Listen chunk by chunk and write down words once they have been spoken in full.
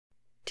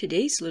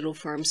Today's little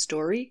farm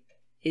story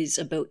is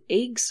about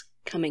eggs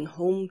coming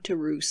home to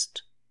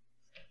roost.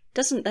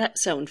 Doesn't that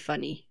sound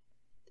funny?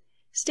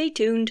 Stay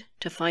tuned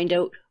to find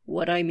out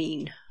what I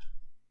mean.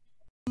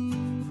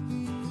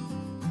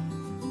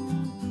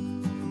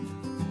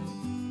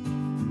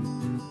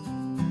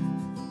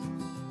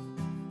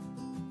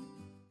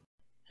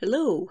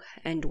 Hello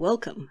and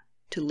welcome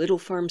to Little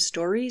Farm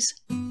Stories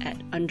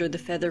at Under the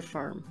Feather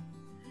Farm.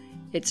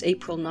 It's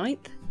April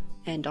 9th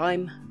and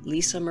I'm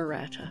Lisa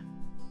Murata.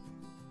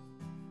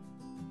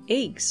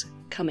 Eggs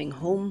coming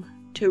home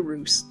to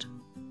roost.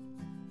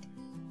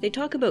 They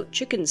talk about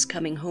chickens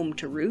coming home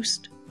to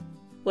roost.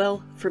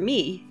 Well, for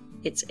me,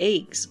 it's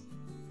eggs.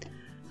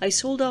 I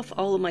sold off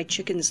all of my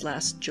chickens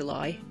last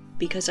July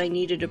because I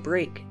needed a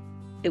break.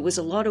 It was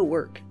a lot of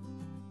work,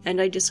 and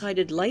I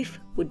decided life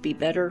would be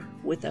better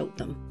without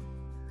them.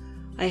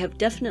 I have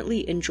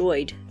definitely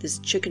enjoyed this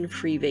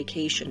chicken-free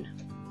vacation.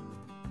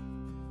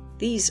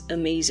 These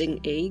amazing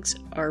eggs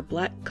are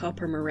black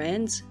copper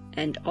morans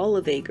and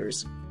olive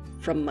eggers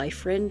from my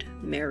friend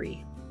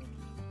Mary.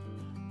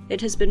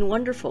 It has been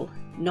wonderful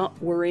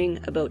not worrying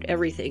about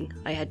everything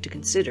I had to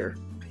consider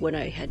when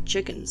I had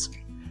chickens.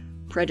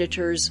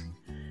 Predators,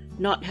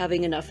 not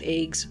having enough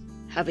eggs,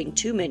 having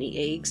too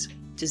many eggs,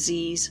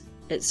 disease,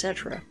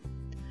 etc.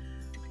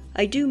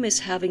 I do miss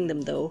having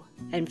them though,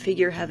 and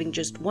figure having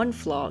just one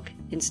flock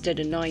instead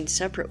of 9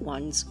 separate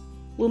ones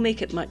will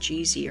make it much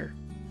easier.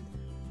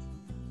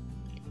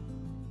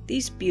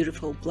 These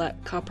beautiful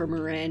black copper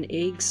moran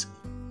eggs,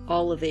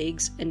 olive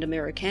eggs, and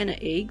Americana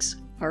eggs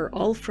are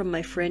all from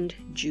my friend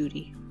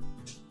Judy.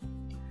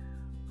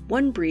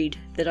 One breed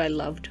that I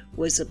loved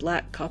was the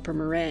black copper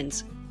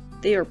morans.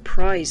 They are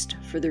prized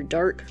for their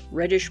dark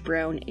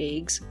reddish-brown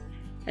eggs,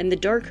 and the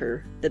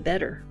darker the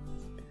better.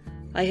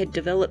 I had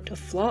developed a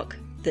flock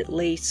that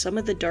lay some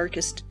of the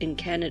darkest in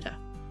Canada.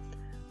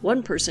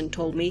 One person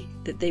told me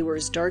that they were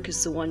as dark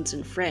as the ones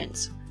in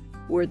France,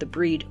 where the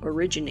breed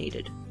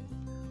originated.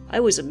 I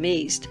was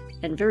amazed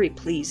and very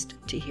pleased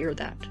to hear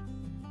that.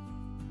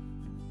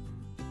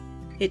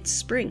 It's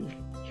spring.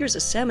 Here's a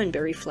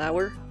salmonberry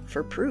flower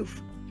for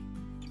proof.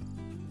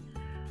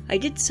 I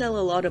did sell a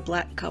lot of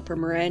black copper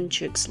moran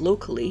chicks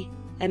locally,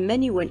 and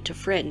many went to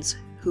friends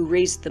who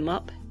raised them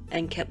up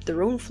and kept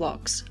their own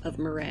flocks of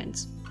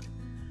morans.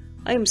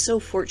 I am so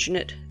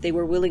fortunate they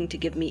were willing to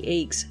give me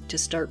eggs to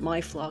start my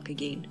flock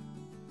again.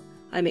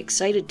 I'm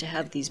excited to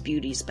have these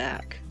beauties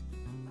back.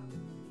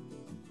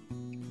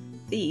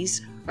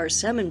 These are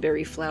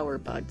salmonberry flower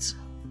buds.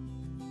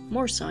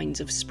 More signs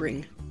of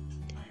spring.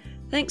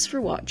 Thanks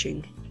for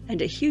watching,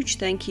 and a huge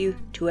thank you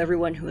to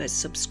everyone who has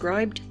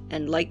subscribed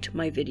and liked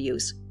my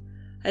videos.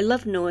 I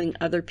love knowing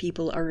other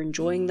people are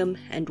enjoying them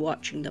and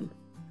watching them.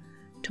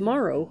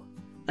 Tomorrow,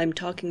 I'm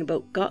talking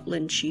about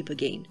Gotland sheep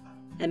again,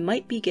 and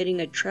might be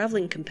getting a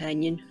traveling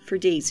companion for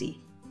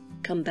Daisy.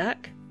 Come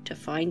back to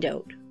find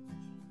out.